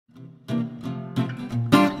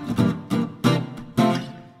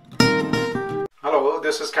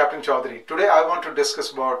this is Captain Chaudhari. Today I want to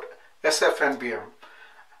discuss about SF and BM.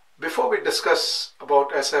 Before we discuss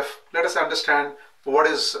about SF, let us understand what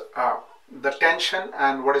is the tension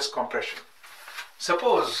and what is compression.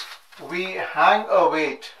 Suppose we hang a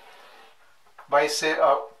weight by, say,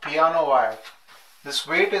 a piano wire. This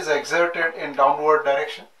weight is exerted in downward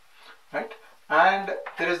direction, right? And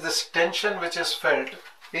there is this tension which is felt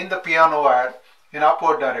in the piano wire in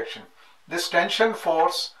upward direction. This tension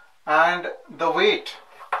force and the weight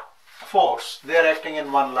force, they are acting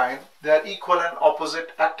in one line. They are equal and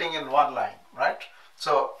opposite, acting in one line, right?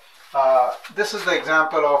 So this is the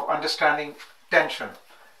example of understanding tension.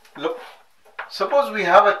 Look, suppose we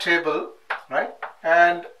have a table, right?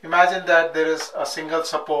 And imagine that there is a single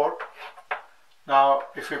support. Now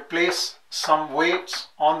if we place some weights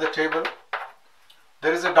on the table,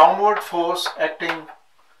 there is a downward force acting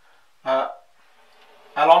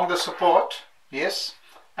along the support, yes,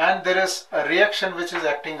 and there is a reaction which is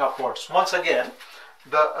acting upwards. Once again,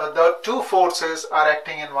 the two forces are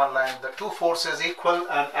acting in one line. The two forces equal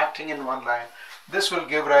and acting in one line. This will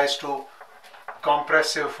give rise to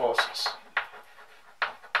compressive forces.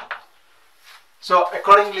 So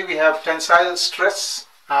accordingly, we have tensile stress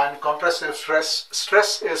and compressive stress.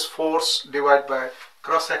 Stress is force divided by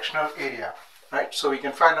cross-sectional area, right? So we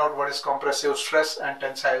can find out what is compressive stress and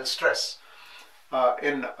tensile stress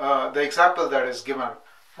in the example that is given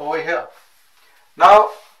over here. Now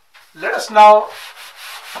let us now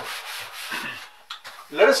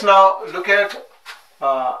look at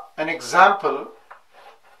an example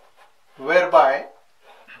whereby,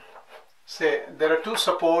 say, there are two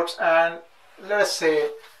supports, and let us say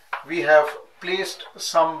we have placed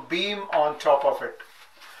some beam on top of it.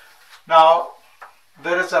 Now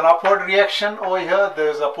there is an upward reaction over here, there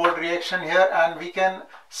is upward reaction here, and we can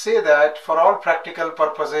say that for all practical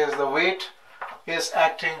purposes the weight is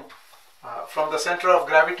acting from the center of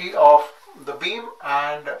gravity of the beam,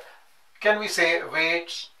 and can we say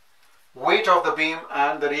weight of the beam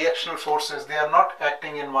and the reactional forces, they are not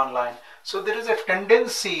acting in one line. So there is a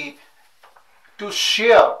tendency to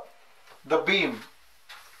shear the beam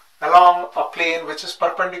along a plane which is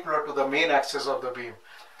perpendicular to the main axis of the beam.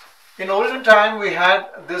 In olden time we had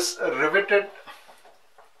this riveted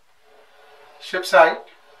ship side,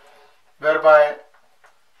 whereby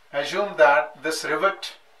assume that this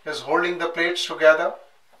rivet is holding the plates together.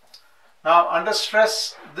 Now under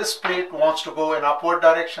stress, this plate wants to go in upward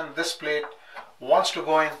direction, this plate wants to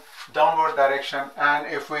go in downward direction, and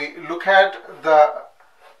if we look at the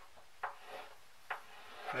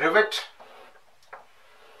rivet,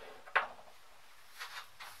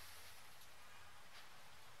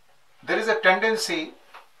 there is a tendency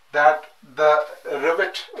that the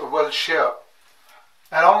rivet will shear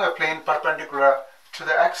along a plane perpendicular to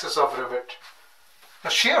the axis of rivet. The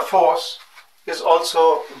shear force is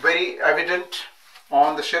also very evident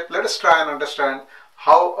on the ship. Let us try and understand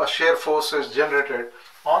how a shear force is generated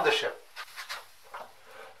on the ship.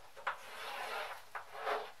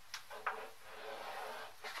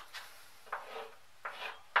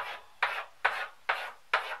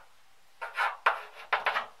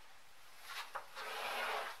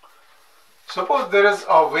 Suppose there is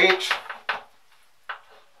a weight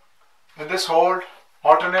in this hold,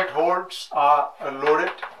 alternate holds are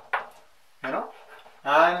loaded,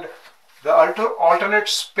 and the alternate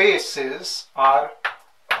spaces are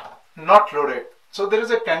not loaded. So there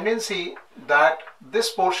is a tendency that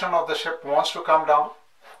this portion of the ship wants to come down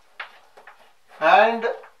and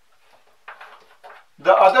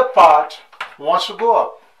the other part wants to go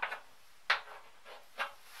up.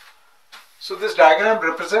 So this diagram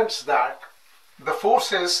represents that the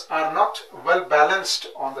forces are not well balanced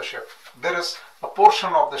on the ship. There is a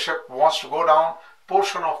portion of the ship wants to go down,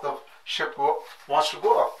 portion of the ship wants to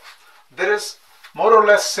go up. There is more or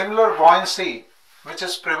less similar buoyancy which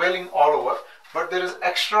is prevailing all over, but there is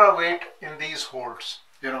extra weight in these holds,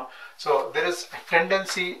 so there is a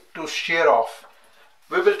tendency to shear off.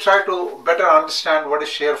 We will try to better understand what is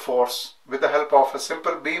shear force with the help of a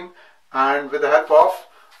simple beam and with the help of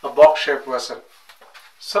a box-shaped vessel.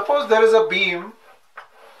 Suppose there is a beam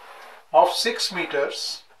of 6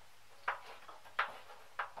 meters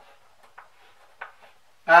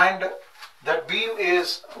and that beam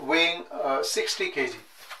is weighing 60 kg.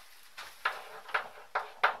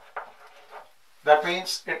 That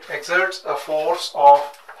means it exerts a force of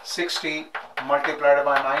 60 multiplied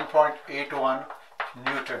by 9.81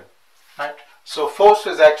 Newton, right? So force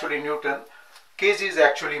is actually Newton, kg is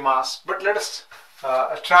actually mass, but let us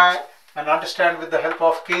try and understand with the help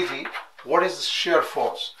of kg what is shear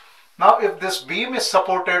force. Now if this beam is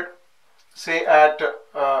supported, say at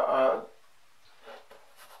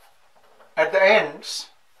at the ends,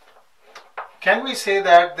 can we say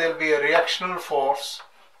that there will be a reactional force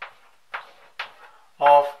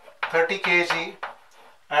of 30 kg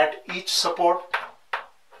at each support?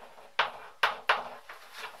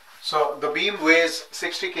 So the beam weighs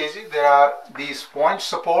 60 kg. There are these point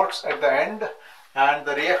supports at the end, and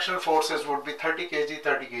the reactional forces would be 30 kg,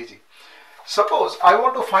 30 kg. Suppose I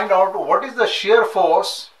want to find out what is the shear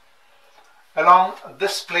force along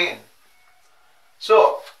this plane.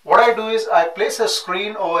 So what I do is I place a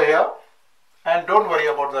screen over here, and don't worry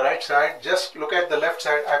about the right side, just look at the left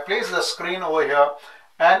side. I place the screen over here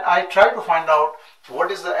and I try to find out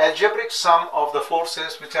what is the algebraic sum of the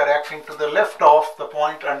forces which are acting to the left of the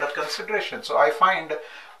point under consideration. So I find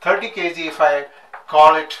 30 kg if I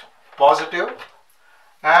call it positive,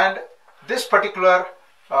 and this particular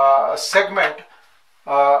segment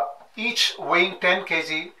each weighing 10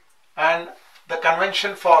 kg, and the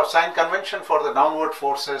convention for sign convention for the downward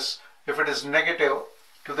forces, if it is negative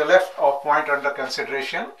to the left of point under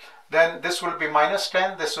consideration, then this will be minus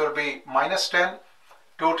 10, this will be minus 10,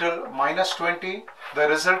 total minus 20, the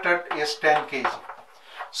resultant is 10 kg.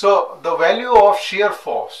 So the value of shear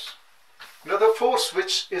force, the force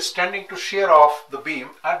which is tending to shear off the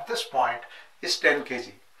beam at this point is 10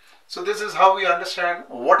 kg. So this is how we understand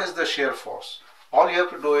what is the shear force. All you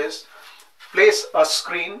have to do is place a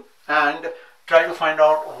screen and try to find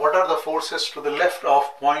out what are the forces to the left of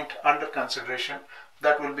point under consideration.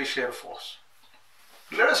 That will be shear force.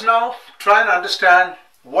 Let us now try and understand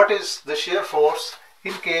what is the shear force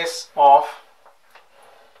in case of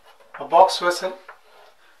a box vessel.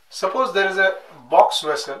 Suppose there is a box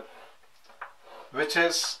vessel which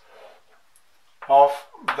is of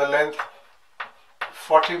the length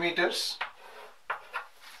 40 meters,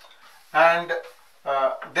 and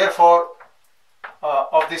therefore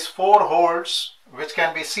of these 4 holds which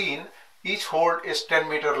can be seen, each hold is 10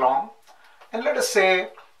 meter long. And let us say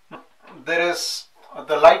there is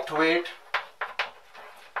the light weight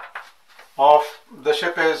of the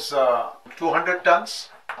ship is 200 tons,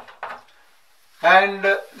 and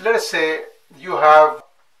let us say you have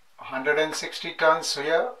 160 tons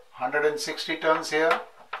here, 160 tons here,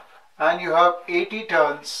 and you have 80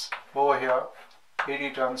 tons over here, 80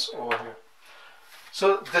 tons over here.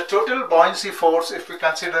 So the total buoyancy force, if we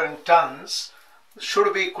consider in tons,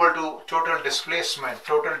 should be equal to total displacement.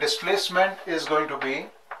 Total displacement is going to be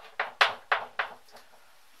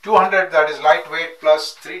 200, that is lightweight,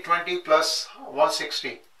 plus 320 plus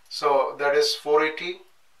 160. So that is 480,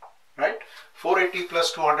 right? 480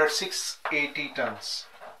 plus 200, 680 tons.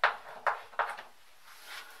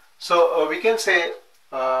 So we can say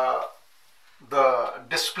the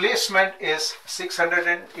displacement is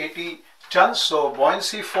 680 tons. So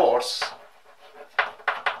buoyancy force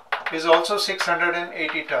is also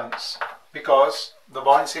 680 tons, because the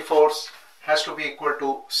buoyancy force has to be equal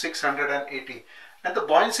to 680, and the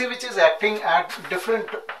buoyancy which is acting at different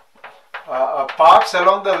parts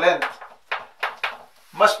along the length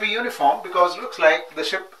must be uniform, because it looks like the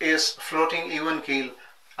ship is floating even keel,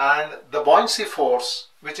 and the buoyancy force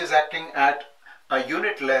which is acting at a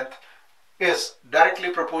unit length is directly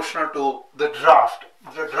proportional to the draft.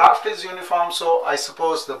 The draft is uniform, so I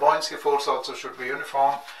suppose the buoyancy force also should be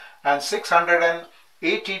uniform. And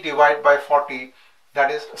 680 divided by 40,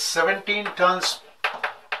 that is 17 tons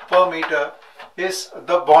per meter, is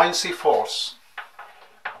the buoyancy force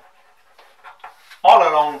all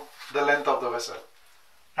along the length of the vessel,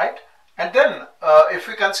 right? And then if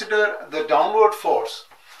we consider the downward force,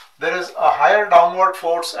 there is a higher downward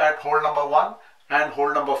force at hold number 1 and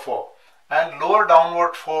hold number 4, and lower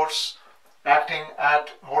downward force acting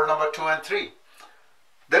at hold number 2 and 3.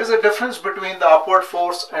 There is a difference between the upward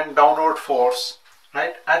force and downward force,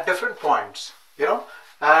 right, at different points,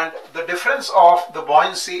 and the difference of the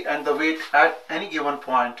buoyancy and the weight at any given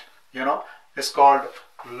point, is called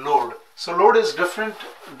load. So load is different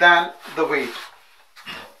than the weight.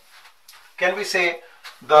 Can we say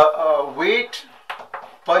the weight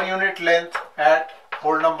per unit length at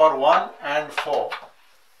hold number 1 and 4,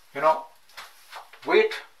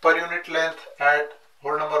 weight per unit length at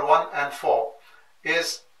hold number 1 and 4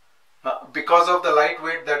 is because of the light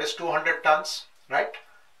weight, that is 200 tons, right,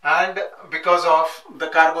 and because of the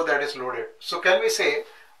cargo that is loaded. So can we say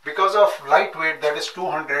because of light weight, that is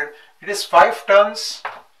 200, it is 5 tons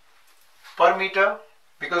per meter,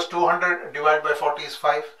 because 200 divided by 40 is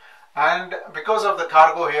 5, and because of the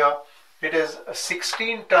cargo here, it is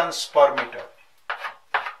 16 tons per meter.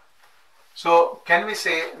 So can we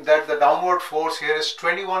say that the downward force here is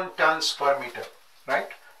 21 tons per meter, right?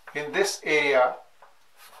 In this area,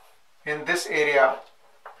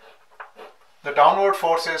 the downward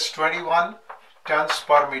force is 21 tons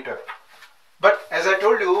per meter. But as I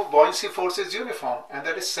told you, buoyancy force is uniform, and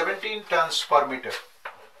that is 17 tons per meter.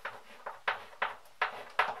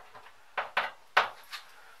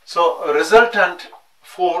 So resultant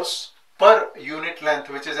force per unit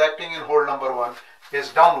length, which is acting in hold number 1, is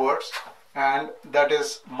downwards, and that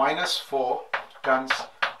is minus 4 tons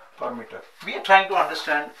per meter. We are trying to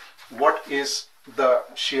understand what is the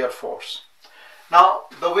shear force. Now,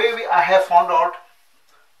 the way I have found out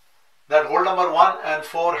that hold number 1 and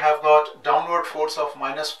 4 have got downward force of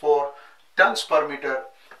minus 4 tons per meter.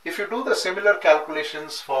 If you do the similar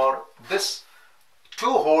calculations for this 2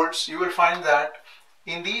 holds, you will find that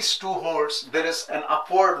in these 2 holds there is an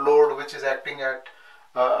upward load which is acting at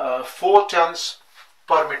 4 tons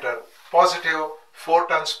per meter, positive 4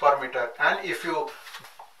 tons per meter. And if you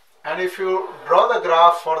draw the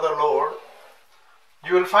graph for the load,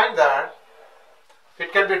 you will find that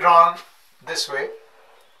it can be drawn this way.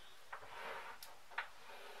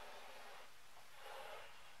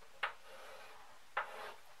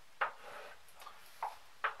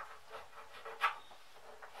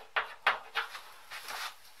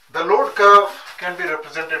 The load curve can be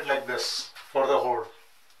represented like this for the hold,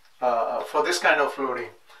 for this kind of loading.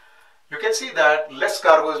 You can see that less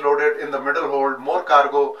cargo is loaded in the middle hold, more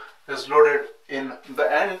cargo is loaded in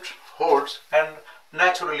the end holds, and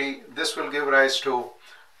naturally this will give rise to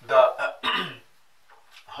the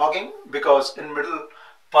hogging, because in middle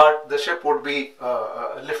part the ship would be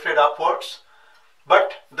lifted upwards.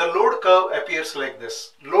 But the load curve appears like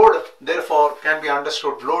this. Load therefore can be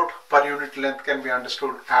understood, load per unit length can be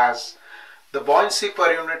understood as the buoyancy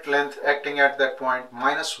per unit length acting at that point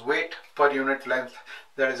minus weight per unit length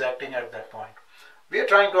that is acting at that point. We are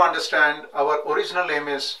trying to understand, our original aim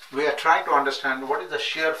is, we are trying to understand what is the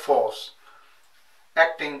shear force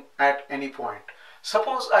acting at any point.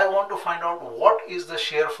 Suppose I want to find out what is the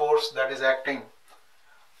shear force that is acting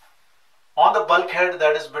on the bulkhead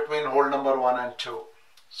that is between hold number 1 and 2.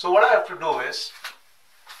 So what I have to do is,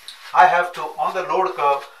 I have to, on the load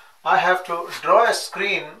curve, I have to draw a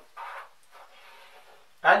screen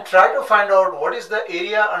and try to find out what is the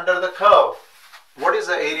area under the curve. What is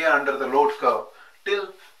the area under the load curve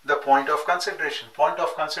till the point of consideration. Point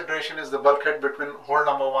of consideration is the bulkhead between hold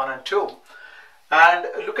number 1 and 2. And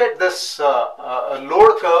look at this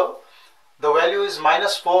load curve. The value is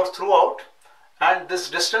minus 4 throughout, and this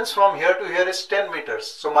distance from here to here is 10 meters.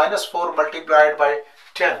 So minus 4 multiplied by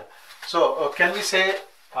 10. So can we say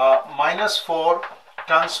minus 4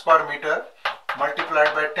 tons per meter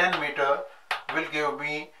multiplied by 10 meter will give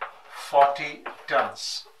me 40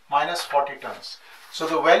 tons, minus 40 tons. So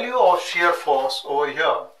the value of shear force over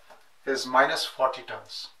here is minus 40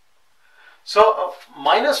 tons. So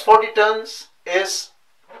minus 40 tons is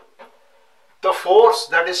the force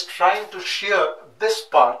that is trying to shear this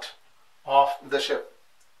part of the ship.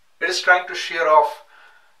 It is trying to shear off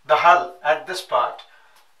the hull at this part,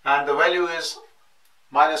 and the value is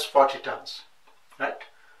minus 40 tons, right?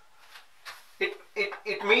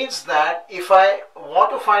 It means that if I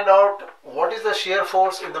want to find out what is the shear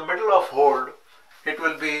force in the middle of hold, it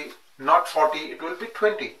will be not 40, it will be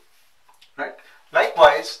 20, right?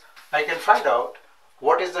 Likewise, I can find out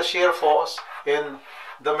what is the shear force in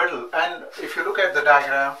the middle, and if you look at the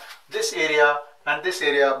diagram, this area and this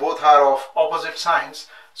area both are of opposite signs,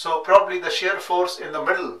 so probably the shear force in the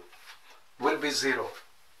middle will be 0.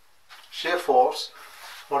 Shear force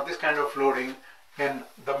for this kind of loading in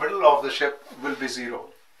the middle of the ship will be 0.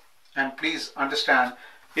 And please understand,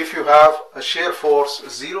 if you have a shear force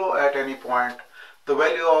 0 at any point, the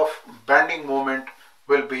value of bending moment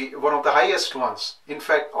will be one of the highest ones. In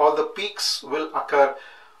fact, all the peaks will occur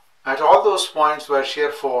at all those points where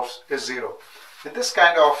shear force is 0. In this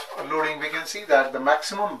kind of loading, we can see that the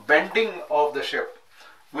maximum bending of the ship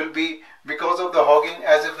will be because of the hogging,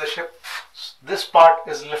 as if the ship, this part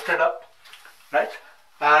is lifted up, right?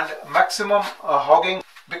 And maximum hogging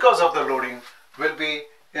because of the loading will be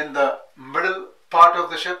in the middle part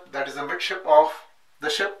of the ship, that is the midship of the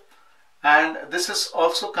ship. And this is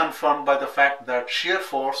also confirmed by the fact that shear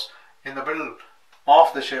force in the middle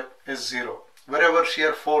of the ship is 0. Wherever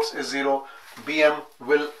shear force is 0, BM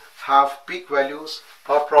will have peak values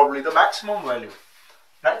or probably the maximum value,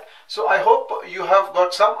 right? So I hope you have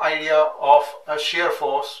got some idea of a shear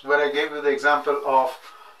force, where I gave you the example of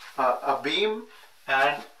a beam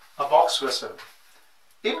and a box vessel.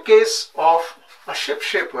 In case of a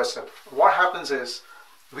ship-shaped vessel, what happens is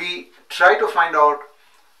we try to find out,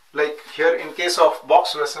 like here in case of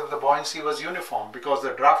box vessel, the buoyancy was uniform because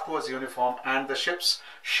the draft was uniform and the ship's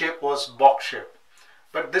shape was box shape.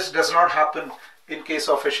 But this does not happen in case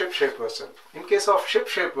of a ship-shaped vessel. In case of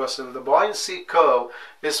ship-shaped vessel, the buoyancy curve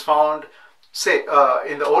is found Say,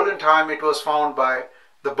 in the olden time, it was found by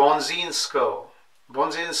the Bonzine's curve.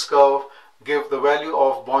 Bonzine's curve give the value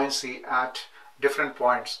of buoyancy at different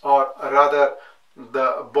points, or rather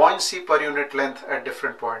the buoyancy per unit length at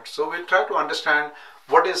different points. So we'll try to understand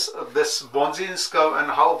what is this Bonzine's curve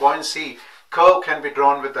and how buoyancy curve can be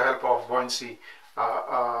drawn with the help of buoyancy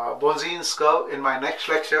Bonzine's curve in my next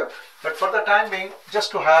lecture. But for the time being,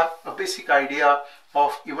 just to have a basic idea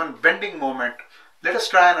of even bending moment, let us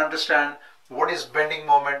try and understand what is bending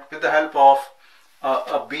moment with the help of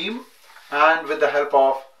a beam and with the help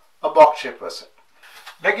of a box shaped vessel.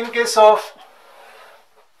 Like in case of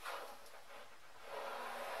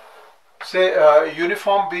say a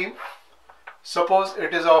uniform beam, suppose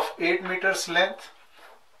it is of 8 meters length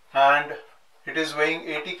and it is weighing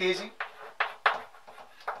 80 kg,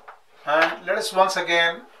 and let us once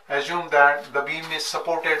again assume that the beam is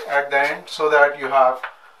supported at the end, so that you have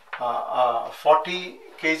 40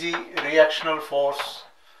 kg reactional force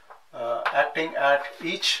acting at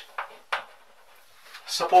each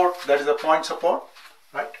support, that is the point support,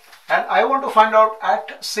 right? And I want to find out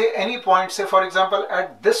at say any point, say for example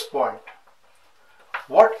at this point,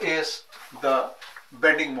 what is the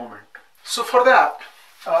bending moment. So for that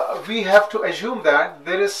we have to assume that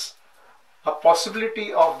there is a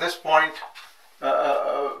possibility of this point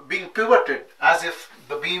being pivoted, as if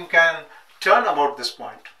the beam can turn about this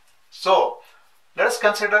point. So let us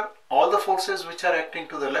consider all the forces which are acting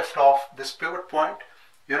to the left of this pivot point.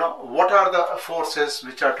 You know, what are the forces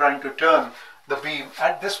which are trying to turn the beam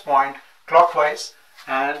at this point clockwise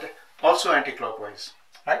and also anti-clockwise,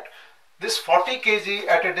 right? This 40 kg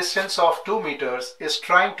at a distance of 2 meters is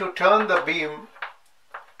trying to turn the beam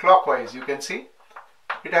clockwise. You can see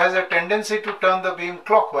it has a tendency to turn the beam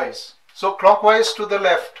clockwise. So clockwise to the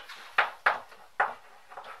left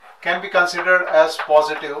can be considered as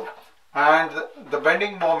positive, and the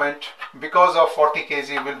bending moment because of 40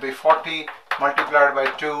 kg will be 40 multiplied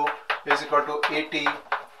by 2 is equal to 80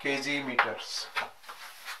 kg meters.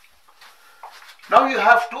 Now you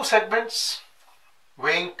have two segments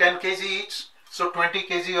weighing 10 kg each, so 20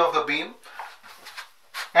 kg of the beam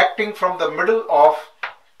acting from the middle of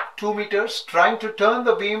 2 meters, trying to turn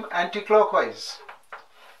the beam anti-clockwise.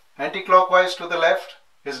 Anti-clockwise to the left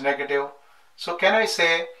is negative. So can I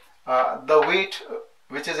say the weight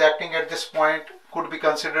which is acting at this point could be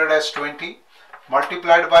considered as 20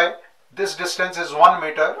 multiplied by this distance is 1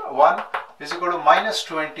 meter. 1 is equal to minus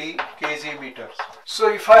 20 kg meters. So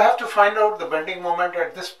if I have to find out the bending moment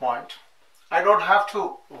at this point, I don't have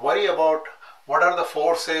to worry about what are the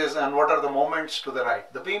forces and what are the moments to the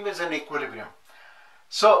right. The beam is in equilibrium.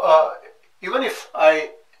 So even if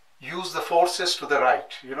I use the forces to the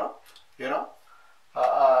right,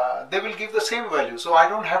 they will give the same value. So I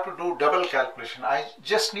don't have to do double calculation. I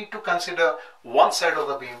just need to consider one side of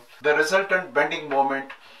the beam, the resultant bending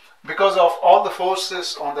moment, because of all the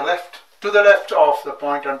forces on the left, to the left of the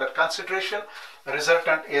point under consideration, the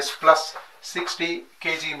resultant is plus 60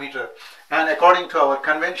 kg meter. And according to our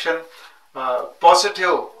convention,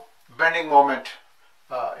 positive bending moment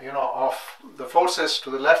of the forces to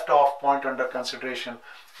the left of point under consideration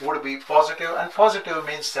would be positive, and positive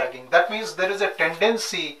means sagging. That means there is a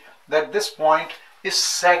tendency that this point is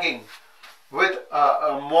sagging with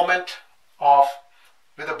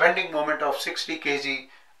with a bending moment of 60 kg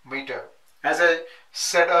meter. As I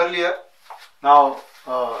said earlier, now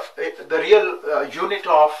the real unit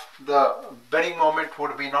of the bending moment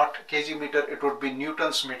would be not kg meter, it would be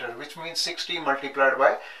newtons meter, which means 60 multiplied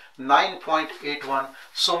by 9.81,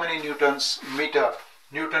 so many newtons meter,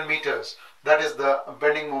 Newton meters. That is the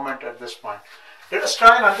bending moment at this point. Let us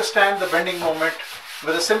try and understand the bending moment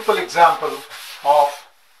with a simple example of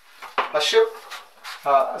a ship,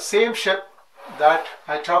 same ship that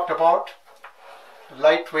I talked about.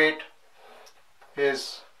 Lightweight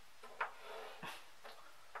is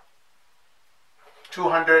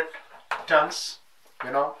 200 tons,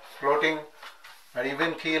 floating at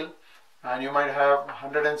even keel, and you might have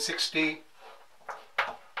 160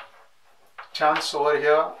 tons over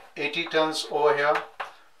here, 80 tons over here,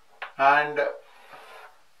 and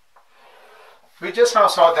we just now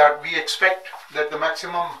saw that we expect that the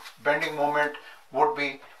maximum bending moment would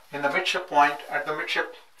be in the midship point, at the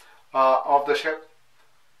midship of the ship.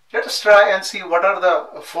 Let us try and see what are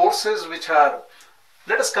the forces which are,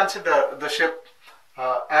 let us consider the ship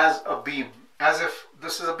as a beam, as if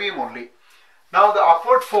this is a beam only. Now the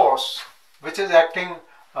upward force which is acting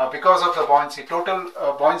because of the buoyancy, total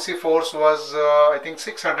buoyancy force was I think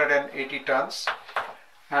 680 tons,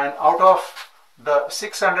 and out of the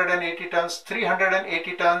 680 tons,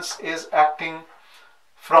 380 tons is acting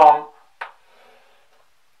from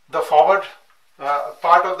the forward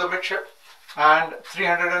part of the midship, and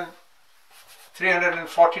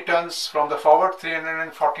 340 tons from the forward,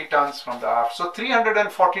 340 tons from the aft. So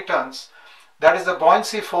 340 tons, that is the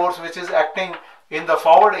buoyancy force which is acting in the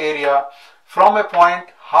forward area from a point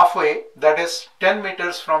halfway, that is 10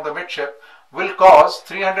 meters from the midship, will cause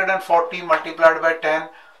 340 multiplied by 10,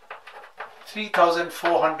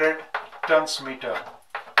 3,400 tons meter.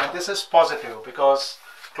 And this is positive because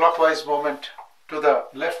clockwise movement to the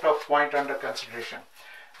left of point under consideration.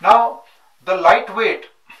 Now the light weight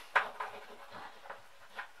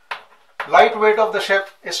of the ship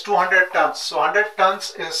is 200 tons. So 100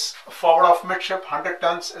 tons is forward of midship, 100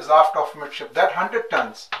 tons is aft of midship. That 100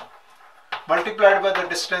 tons multiplied by the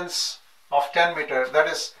distance of 10 meters, that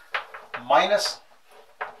is minus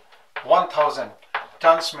 1000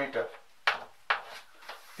 tons meter,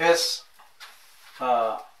 is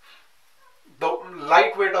the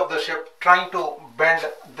light weight of the ship trying to bend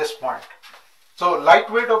this point. So light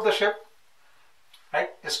weight of the ship, right,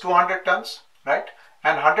 is 200 tons, right,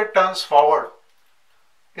 and 100 tons forward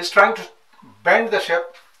is trying to bend the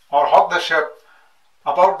ship or hog the ship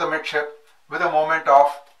about the midship with a moment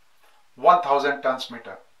of 1000 tons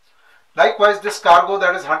meter. Likewise, this cargo,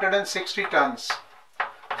 that is 160 tons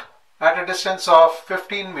at a distance of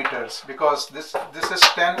 15 meters, because this is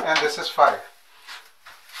 10 and this is 5.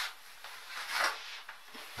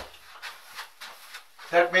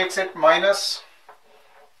 That makes it minus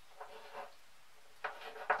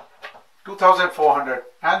 2,400,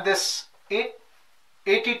 and this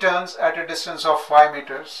 80 tons at a distance of 5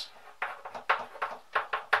 meters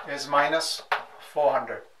is minus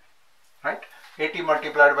 400, right? 80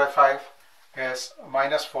 multiplied by 5 is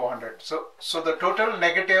minus 400. So the total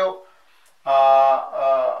negative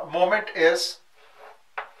moment is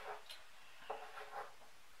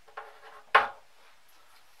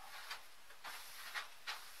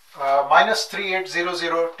minus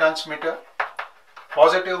 3800 tons meter.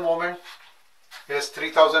 Positive moment is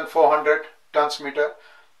 3,400 tons meter.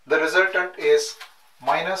 The resultant is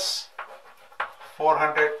minus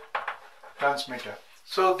 400 tons meter.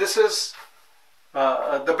 So this is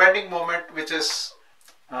the bending moment which is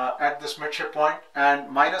at this midship point, and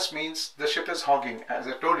minus means the ship is hogging. As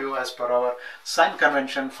I told you, as per our sign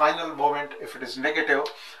convention, final moment, if it is negative,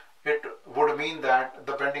 it would mean that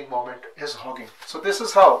the bending moment is hogging. So this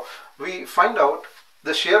is how we find out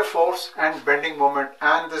the shear force and bending moment,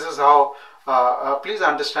 and this is how please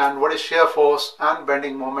understand what is shear force and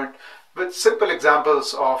bending moment with simple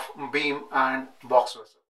examples of beam and box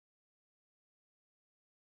vessel.